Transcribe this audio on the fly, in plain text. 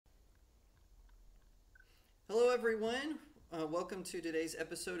everyone. Welcome to today's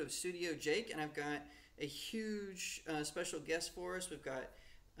episode of Studio Jake, and I've got a huge special guest for us. We've got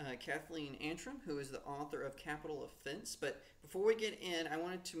Kathleen Antrim, who is the author of Capital Offense. But before we get in, I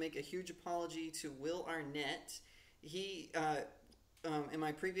wanted to make a huge apology to Will Arnett. He, in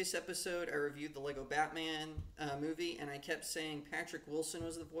my previous episode, I reviewed the Lego Batman movie, and I kept saying Patrick Wilson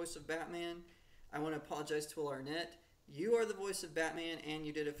was the voice of Batman. I want to apologize to Will Arnett. You are the voice of Batman, and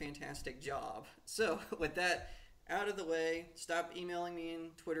you did a fantastic job. So, with that out of the way, stop emailing me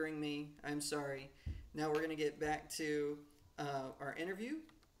and twittering me. I'm sorry. Now we're going to get back to our interview.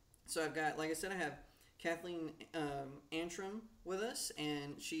 So I've got, like I said, I have Kathleen Antrim with us,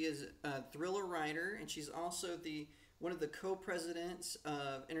 and she is a thriller writer, and she's also one of the co-presidents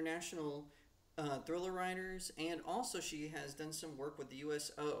of International Thriller Writers, and also she has done some work with the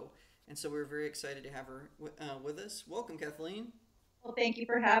USO. And so we're very excited to have her with us. Welcome, Kathleen. Well, thank you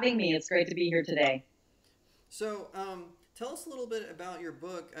for having me. It's great to be here today. So tell us a little bit about your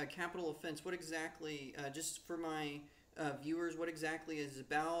book, Capital Offense. What exactly, just for my viewers, what exactly is it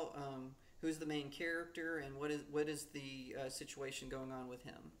about? Who's the main character, and what is the situation going on with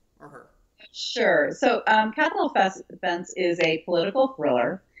him or her? Sure. So Capital Offense is a political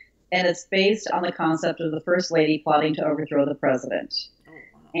thriller, and it's based on the concept of the First Lady plotting to overthrow the president.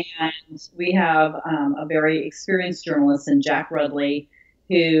 And we have a very experienced journalist in Jack Rudley,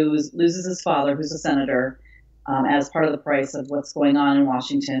 who loses his father, who's a senator, as part of the price of what's going on in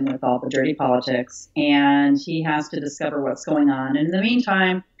Washington with all the dirty politics. And he has to discover what's going on. And in the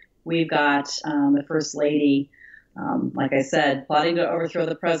meantime, we've got the First Lady, like I said, plotting to overthrow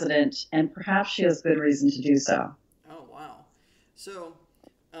the president, and perhaps she has good reason to do so. Oh, wow. So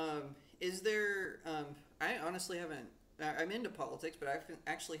is there, I honestly haven't, I'm into politics, but I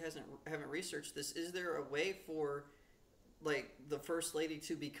actually haven't researched this. Is there a way for, like, the First Lady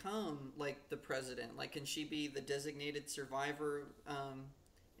to become, like, the president? Like, can she be the designated survivor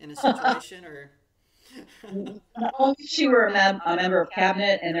in a situation, or? Only if she were a member of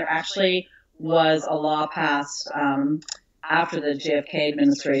cabinet, and there actually was a law passed after the JFK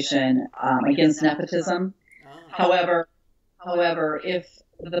administration against nepotism. Oh. However, if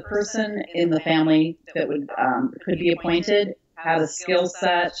the person in the family that could be appointed had a skill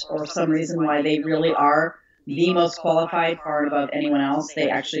set or some reason why they really are the most qualified, far and above anyone else,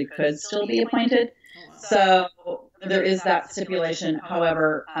 they actually could still be appointed. So there is that stipulation.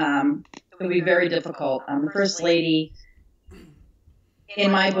 However, it would be very difficult. The First Lady,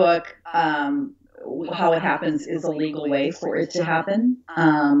 in my book, how it happens is a legal way for it to happen.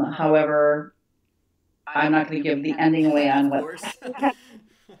 However, I'm not going to give the ending away on what.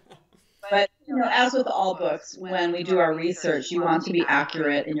 But as with all books, when we do our research, you want to be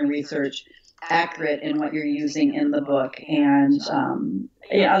accurate in your research, accurate in what you're using in the book, and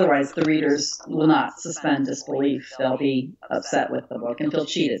otherwise the readers will not suspend disbelief. They'll be upset with the book and feel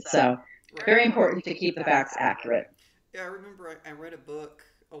cheated. So, very important to keep the facts accurate. Yeah, I remember I read a book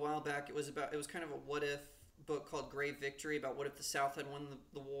a while back. It was kind of a what if book called Great Victory, about what if the South had won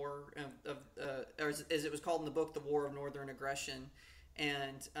the war or as it was called in the book, the War of Northern Aggression.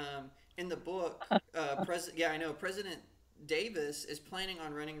 And in the book, President Davis is planning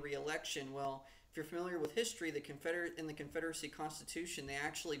on running re-election. Well, if you're familiar with history, in the Confederacy Constitution, they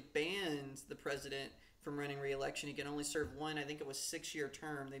actually banned the president from running re-election. He can only serve one, I think it was 6-year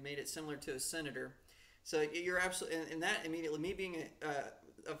term. They made it similar to a senator. So you're absolutely, and that immediately, me being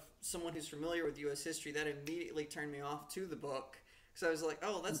someone who's familiar with U.S. history, that immediately turned me off to the book. So I was like,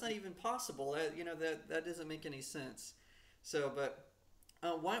 oh, that's not even possible. That doesn't make any sense. So, but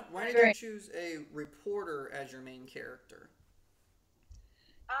why did you choose a reporter as your main character?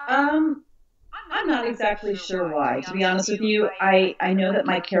 I'm not exactly sure why. To be honest with you, I know that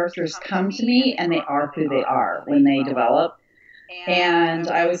my characters come to me, and they are who they are when they develop. And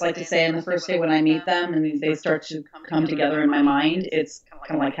I always like to say, on the first day when I meet them and they start to come together in my mind, it's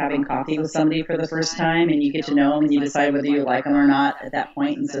kind of like having coffee with somebody for the first time, and you get to know them and you decide whether you like them or not at that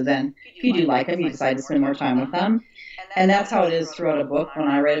point. And so then if you do like them, you decide to spend more time with them. And that's how it is throughout a book. When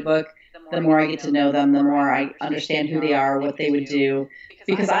I write a book, the more I get to know them, the more I understand who they are, what they would do.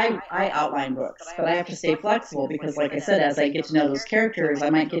 Because I outline books, but I have to stay flexible because, like I said, as I get to know those characters, I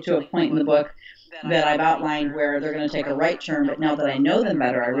might get to a point in the book that I've outlined where they're going to take a right turn, but now that I know them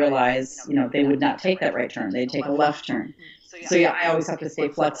better, I realize, they would not take that right turn. They'd take a left turn. So yeah, I always have to stay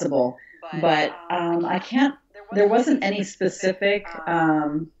flexible. But there wasn't any specific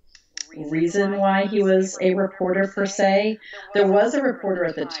reason why he was a reporter per se. There was a reporter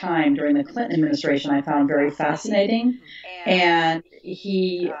at the time during the Clinton administration I found very fascinating, and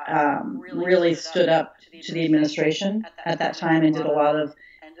he really stood up to the administration at that time and did a lot of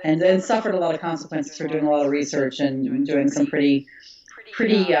and suffered a lot of consequences for doing a lot of research and doing some pretty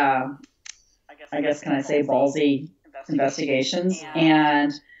I guess, can I say, ballsy investigations.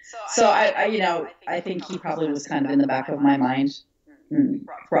 And so I think he probably was kind of in the back of my mind,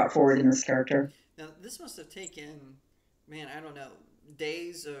 brought forward in this character. Now, this must have taken, man, I don't know,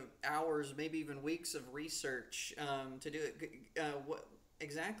 days of hours, maybe even weeks of research to do it. What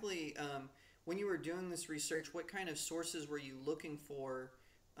exactly, when you were doing this research, what kind of sources were you looking for?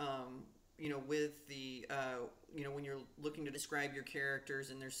 With the, when you're looking to describe your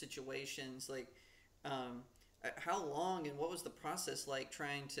characters and their situations, like, how long and what was the process like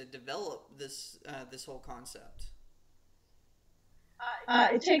trying to develop this whole concept?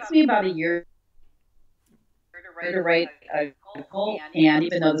 It takes me about a year to write a article, and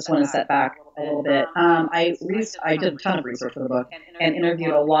even though this one is set back a little bit, I did a ton of research for the book and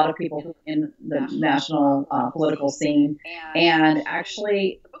interviewed a lot of people in the national political scene. And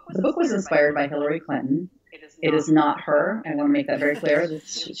actually, the book was inspired by Hillary Clinton. It is not her. I want to make that very clear.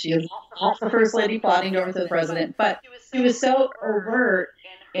 She is not the first lady plotting to overthrow the president, but she was so overt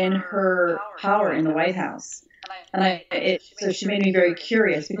in her power in the White House. And so she made me very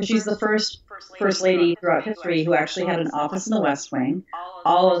curious, because she's the first lady throughout history who actually had an office in the West Wing.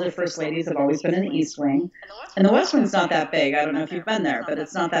 All other first ladies have always been in the East Wing. And the West Wing's not that big. I don't know if you've been there, but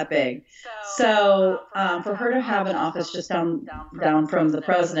it's not that big. So for her to have an office just down from the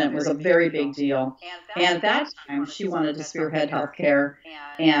president was a very big deal. And at that time, she wanted to spearhead healthcare.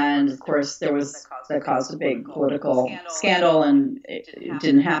 And of course, that caused a big political scandal, and it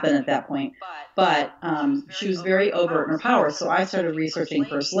didn't happen at that point. But she was very overt in her power. So I started researching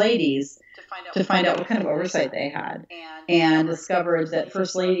first ladies to find out what kind of oversight they had, and discovered that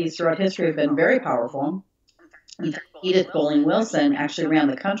first ladies throughout history have been very powerful. In fact, Edith Bowling Wilson actually ran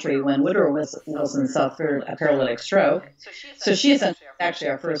the country when Woodrow Wilson suffered a paralytic stroke. So she is actually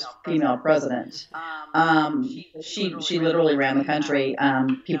our first female president. She literally ran the country.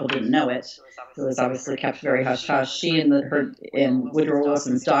 People didn't know it. It was obviously kept very hush-hush. She and Woodrow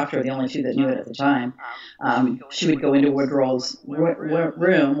Wilson's doctor are the only two that knew it at the time. She would go into Woodrow's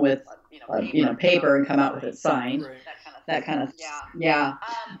room with paper and come out with it signed. Right. That kind of, yeah.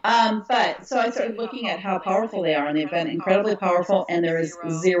 But so I started looking at how powerful they are, and they've been incredibly powerful, and there is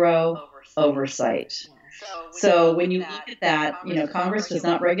zero oversight. So when you look at that, Congress does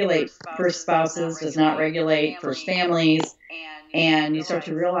not regulate first spouses, does not regulate first families, and you start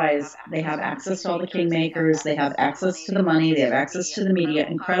to realize they have access to all the kingmakers, they have access to the money, they have access to the media,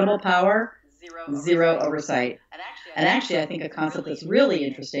 incredible power, zero oversight. And actually, I think a concept that's really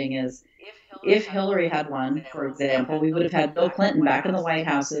interesting is, if Hillary had won, for example, we would have had Bill Clinton back in the White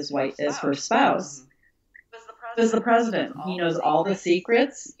House as her spouse. As the president, he knows all the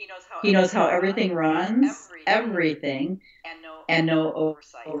secrets. He knows how everything runs, everything, and no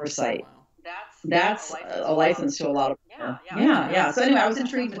oversight. That's a license to a lot of people. Yeah. So anyway, I was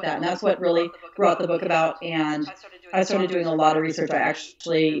intrigued with that, and that's what really brought the book about. And I started doing a lot of research. I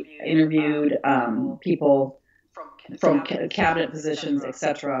actually interviewed people from cabinet positions,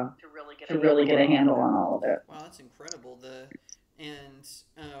 etc., to really get a handle on all of it. Wow, that's incredible.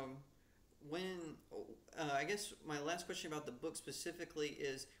 I guess my last question about the book specifically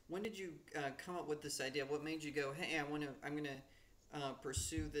is, when did you come up with this idea? What made you go, hey, I'm going to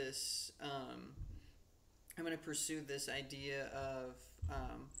pursue this. I'm going to pursue this idea of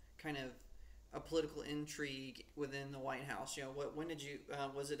kind of a political intrigue within the White House. When did you?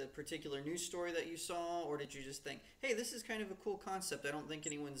 Was it a particular news story that you saw, or did you just think, hey, this is kind of a cool concept? I don't think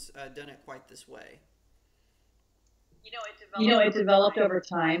anyone's done it quite this way. It developed over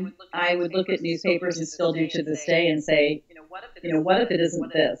time. I would look at newspapers, and still do to this day, and say, what if it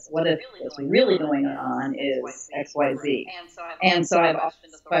isn't this? What if what's really going on is X, Y, Z? And so I've often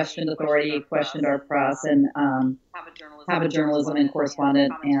questioned authority, questioned our press, and have a journalism and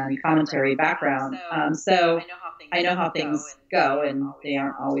correspondent and commentary background. So I know how things go, and they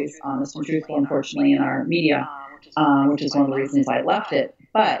aren't always honest and truthful, unfortunately, in our media, which is one of the reasons I left it.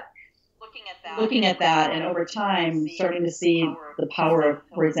 But looking at that, and over time starting to see the power of,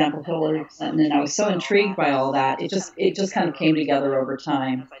 for example, Hillary Clinton, and I was so intrigued by all that, it just kind of came together over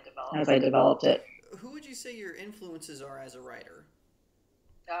time as I developed it. Who would you say your influences are as a writer?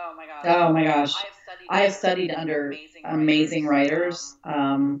 Oh my gosh. I have studied under amazing writers,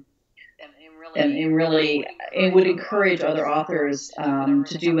 and really it would encourage other authors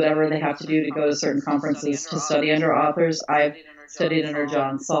to do whatever they have to do to go to certain conferences to study under authors. I've studied under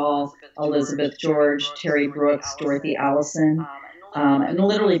John Saul, Elizabeth George, Terry Brooks, Dorothy Allison, and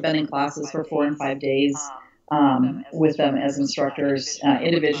literally been in classes for 4 and 5 days with them as instructors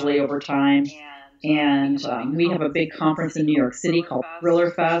individually over time. And we have a big conference in New York City called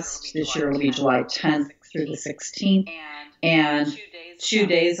Thriller Fest. This year will be July 10th through the 16th. And 2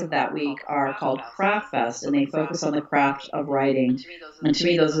 days of that week are called Craft Fest, and they focus on the craft of writing. And to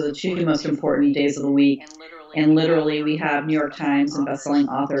me, those are the two most important days of the week. And literally, we have New York Times and best-selling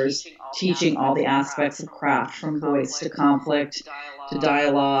authors teaching all the aspects of craft, from voice to conflict to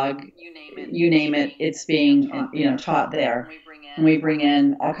dialogue, you name it. It's being taught there. And we bring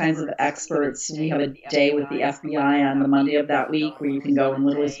in all kinds of experts. We have a day with the FBI on the Monday of that week, where you can go and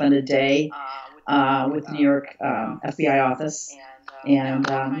literally spend a day with the New York FBI office. And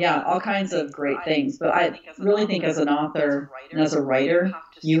all kinds of great things. But I really think as an author and as a writer,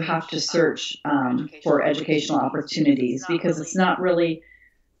 you have to search for educational opportunities, because it's not really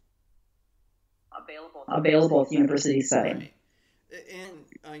available at the university setting. Right.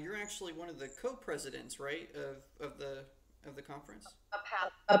 And you're actually one of the co-presidents, right, of the conference?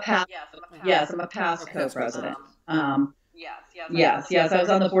 Yes, I'm a past co-president. Yes. I was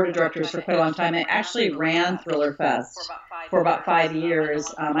on the board of directors for quite a long time. I actually ran Thriller Fest for about 5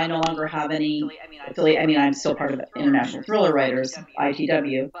 years. I no longer have any affiliate. I mean, I'm still part of International Thriller Writers,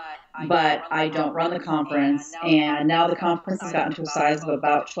 ITW, but I don't run the conference. And now the conference has gotten to a size of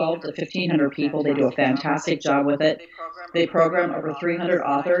about 12 to 1,500 people. They do a fantastic job with it. They program over 300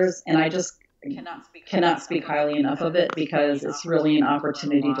 authors, and I just cannot speak highly enough of it, because it's really an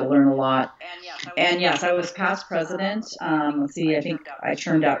opportunity to learn a lot. And yes, I was past president. Let's see, I think I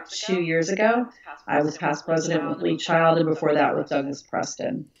turned out 2 years ago. I was past president with Lee Child, and before that with Douglas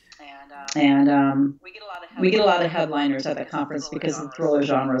Preston. And we get a lot of headliners at the conference because the thriller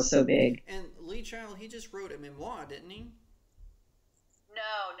genre is so big. And Lee Child, he just wrote a memoir, didn't he?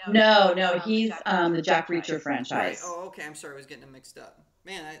 No, he's the Jack Reacher franchise. Right. Oh, okay. I'm sorry, I was getting them mixed up.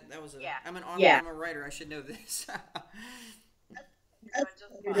 Man, that was I'm an author. Yeah. I'm a writer. I should know this.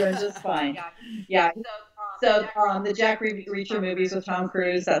 You're doing just fine. Yeah. So the Jack Reacher movies with Tom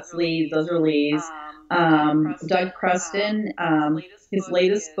Cruise, that's Lee. Those are Lee's. Doug Preston, his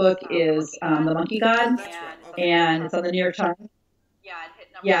latest book is The Monkey God, That's right. Okay. and it's on the New York Times.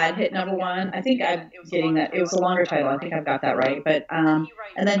 Yeah, it hit number one. I think I'm getting that. It was a longer title. I think I've got that right. But and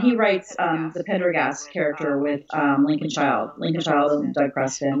then he writes the Pendergast character with Lincoln Child and Doug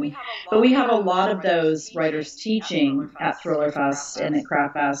Preston. But we have a lot of those writers teaching at Thriller Fest and at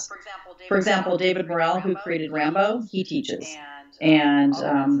Craft Fest. For example, David Morrell, who created Rambo, he teaches, and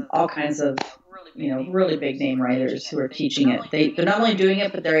all kinds of really big name writers who are teaching it. They're not only doing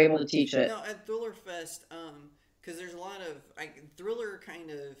it, but they're able to teach it. Now, at Thriller Fest, because there's a lot of thriller kind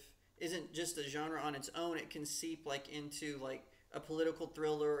of isn't just a genre on its own. It can seep into a political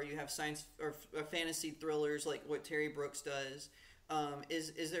thriller, or you have science or fantasy thrillers like what Terry Brooks does.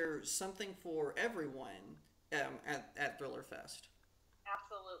 Is there something for everyone at Thriller Fest?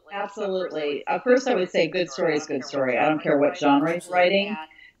 Absolutely. First, I would say good story is good story. I don't care what genre you're writing.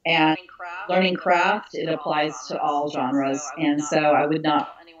 And learning craft, it applies to all genres. And so I would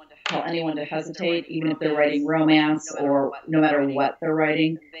not tell anyone to hesitate, even if they're writing romance or no matter what they're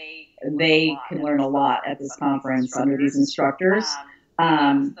writing. They can learn a lot at this conference under these instructors.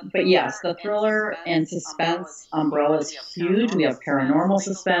 But yes, the thriller and suspense umbrella is huge. We have paranormal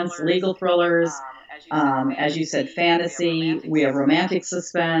suspense, legal thrillers, as you said, fantasy. We have romantic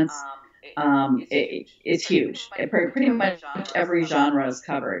suspense. It's huge. Pretty much every genre is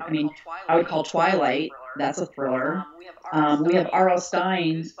covered. I mean, I would call Twilight, that's a thriller. We have R.L.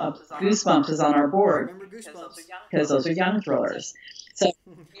 Stein, Goosebumps is on our board. Remember Goosebumps? Because those are young thrillers. So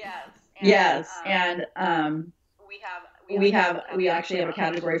yes, and we actually have a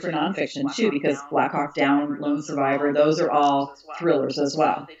category for nonfiction too, because Black Hawk Down, Lone Survivor, those are all thrillers as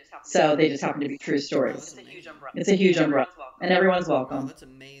well. So they just happen to be true stories. It's a huge umbrella, and everyone's welcome. Oh, that's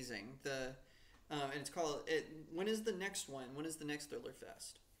amazing. And it's called. When is the next one? When is the next Thriller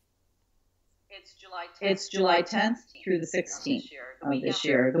Fest? It's July 10th through the 16th of this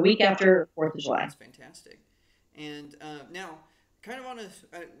year, the week after 4th of July. That's fantastic. And now, kind of on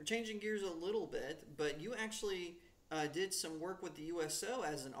changing gears a little bit, but you actually did some work with the USO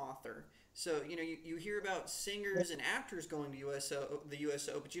as an author. So you hear about singers and actors going to the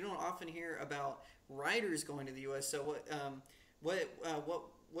USO, but you don't often hear about writers going to the USO.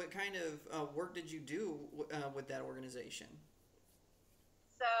 What kind of work did you do with that organization?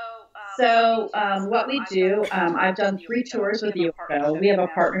 So what we do, I've done 3 tours with the USO. We have a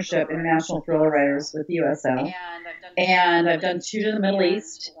partnership, International Thriller Writers, with the USO. And I've done 2 to the Middle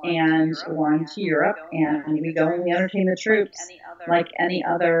East and 1 to Europe. And we go and we entertain the troops like any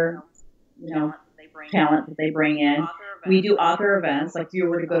other, talent that they bring in. We do author events. Like if you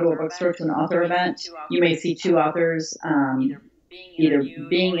were to go to a bookstore to an author event, you may see 2 authors either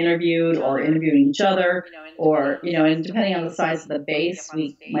being interviewed or interviewing each other, or, and depending on the size of the base,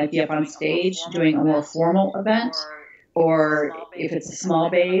 we might be up on stage doing a more formal event. Or if it's a small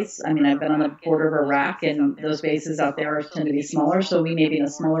base, I mean, I've been on the border of Iraq, and those bases out there tend to be smaller, so we may be in a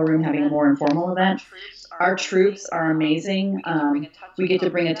smaller room having a more informal event. Our troops are amazing. We get to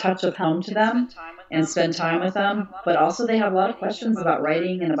bring a touch of home to them and spend time with them, but also they have a lot of questions about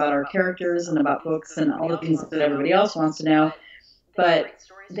writing and about our characters and about books and all the things that everybody else wants to know. But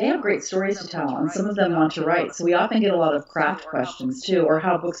they have great stories to tell, and some of them want to write. So we often get a lot of craft questions too, or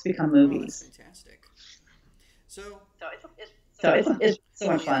how books become Oh, that's movies. fantastic. So, So it's so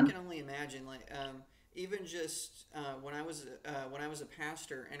well, much yeah, I fun. can only imagine. Like, even just when I was a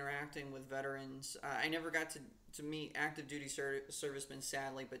pastor, interacting with veterans, I never got to meet active duty servicemen,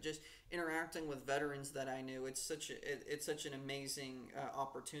 sadly, but just interacting with veterans that I knew, it's such an amazing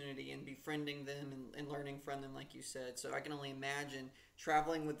opportunity, and befriending them and learning from them, like you said. So I can only imagine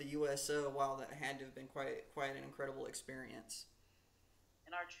traveling with the USO. While that had to have been quite an incredible experience.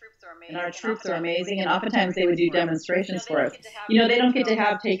 And our troops are amazing, and oftentimes they would do demonstrations for us. They don't get to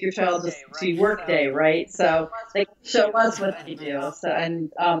have take your child to work day, right? So they show us what they do. So,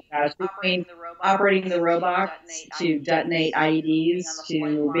 and oh my gosh, between operating the robots to detonate IEDs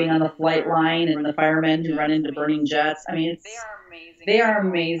to being on the flight line and the firemen who run into burning jets, I mean, they are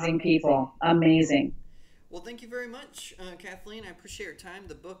amazing people, amazing. Well, thank you very much, Kathleen. I appreciate your time.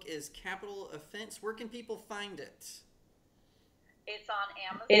 The book is Capital Offense. Where can people find it?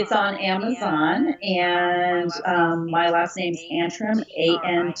 It's on Amazon, and my last name's Antrim,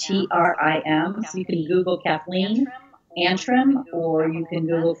 Antrim. So you can Google Kathleen Antrim, or you can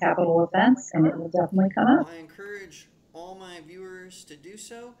Google Capital Offense, and it will definitely come Well, up. I encourage all my viewers to do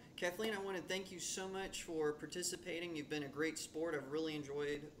so. Kathleen, I want to thank you so much for participating. You've been a great sport. I've really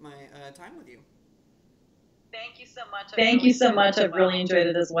enjoyed my time with you. Thank you so much. I've really enjoyed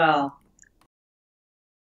it as well.